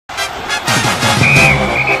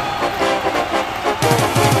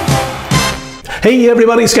Hey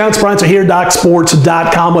everybody, Scott Spreitzer here,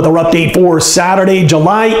 DocSports.com with our update for Saturday,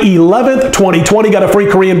 July 11th, 2020. Got a free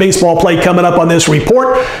Korean baseball play coming up on this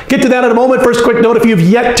report. Get to that in a moment. First, quick note, if you've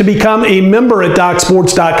yet to become a member at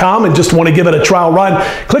DocSports.com and just want to give it a trial run,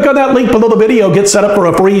 click on that link below the video. Get set up for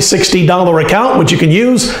a free $60 account, which you can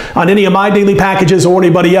use on any of my daily packages or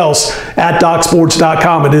anybody else at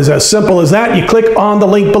DocSports.com. It is as simple as that. You click on the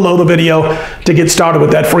link below the video to get started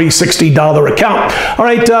with that free $60 account. All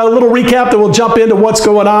right, a little recap that we'll jump into what's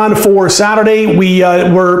going on for Saturday. We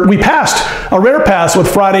passed a rare pass with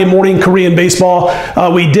Friday morning Korean baseball.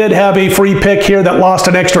 We did have a free pick here that lost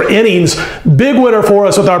an extra innings. Big winner for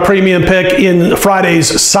us with our premium pick in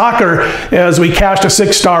Friday's soccer as we cashed a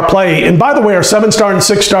 6-star play. And by the way, our 7-star and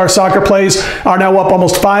 6-star soccer plays are now up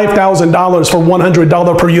almost $5,000 for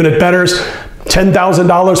 $100 per unit bettors.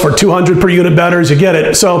 $10,000 for 200 per unit bettors, you get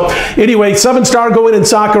it. So anyway, 7-star going in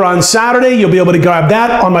soccer on Saturday. You'll be able to grab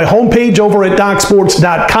that on my homepage over at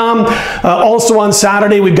DocSports.com. Also on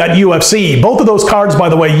Saturday, we've got UFC. Both of those cards, by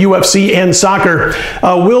the way, UFC and soccer,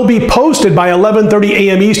 will be posted by 11:30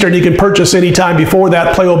 a.m. Eastern. You can purchase anytime before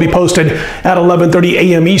that. Play will be posted at 11:30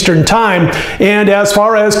 a.m. Eastern time. And as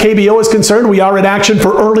far as KBO is concerned, we are in action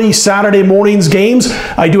for early Saturday morning's games.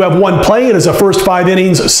 I do have one play. It is a first 5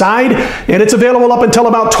 innings side, and it's available up until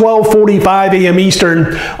about 12:45 a.m.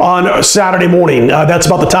 Eastern on Saturday morning. That's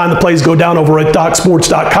about the time the plays go down over at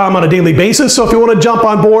DocSports.com on a daily basis. So if you want to jump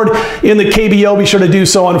on board in the KBO, be sure to do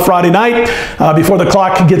so on Friday night before the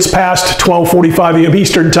clock gets past 12:45 a.m.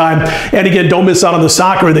 Eastern time. And again, don't miss out on the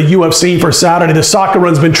soccer and the UFC for Saturday. The soccer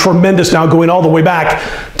run's been tremendous now, going all the way back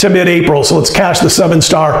to mid-April. So let's cash the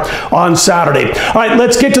 7-star on Saturday. All right,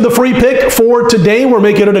 let's get to the free pick for today. We're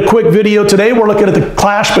making it a quick video today. We're looking at the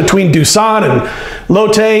clash between Doosan and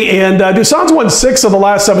Lotte, and Doosan's won 6 of the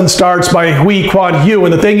last 7 starts by Hui Kwan Yu.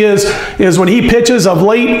 And the thing is when he pitches of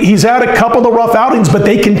late, he's had a couple of rough outings, but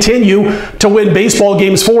they continue to win baseball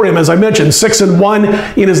games for him. As I mentioned,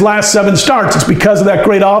 6-1 in his last 7 starts. It's because of that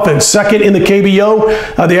great offense. Second in the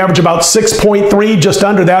KBO, they average about 6.3, just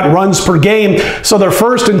under that, runs per game. So they're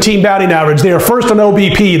first in team batting average. They are first in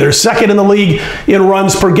OBP. They're second in the league in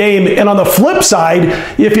runs per game. And on the flip side,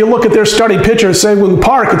 if you look at their starting pitcher, Sang-Woong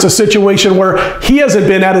Park, it's a situation where he hasn't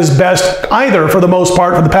been at his best either for the most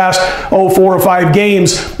part for the past 4 or 5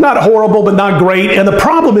 games. Not horrible, but not great. And the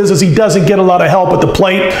problem is he doesn't get a lot of help at the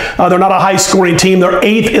plate. They're not a high-scoring team. They're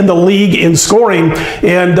 8th in the league in scoring.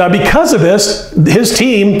 And because of this, his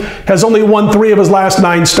team has only won 3 of his last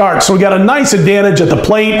 9 starts. So we got a nice advantage at the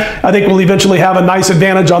plate. I think we'll eventually have a nice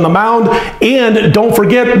advantage on the mound. And don't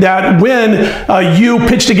forget that when you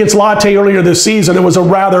pitched against Lotte earlier this season, it was a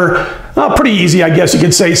rather pretty easy, I guess you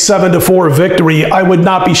could say, 7-4 victory. I would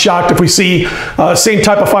not be shocked if we see same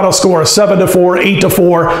type of final score, 7-4,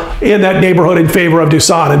 8-4 in that neighborhood in favor of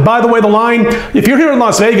Doosan. And by the way, the line, if you're here in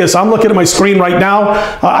Las Vegas, I'm looking at my screen right now.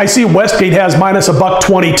 I see Westgate has minus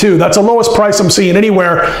 $1.22. That's the lowest price I'm seeing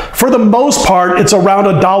anywhere. For the most part, it's around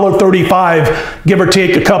 $1.35, give or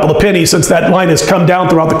take a couple of pennies, since that line has come down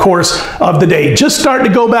throughout the course of the day. Just starting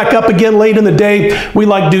to go back up again late in the day. We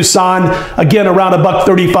like Doosan, again, around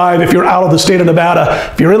 $1.35 if you're out of the state of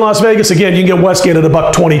Nevada. If you're in Las Vegas, again, you can get Westgate at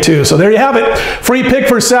 $1.22. So there you have it. Free pick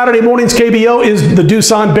for Saturday morning's KBO is the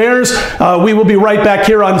Doosan Bears. We will be right back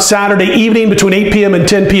here on Saturday evening between 8 p.m. and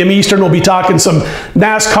 10 p.m. Eastern. We'll be talking some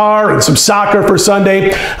NASCAR and some soccer for Sunday.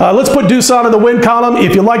 Let's put Doosan in the win column.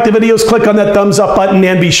 If you like the videos, click on that thumbs up button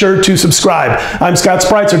and be sure to subscribe. I'm Scott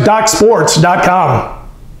Spreitzer, DocSports.com.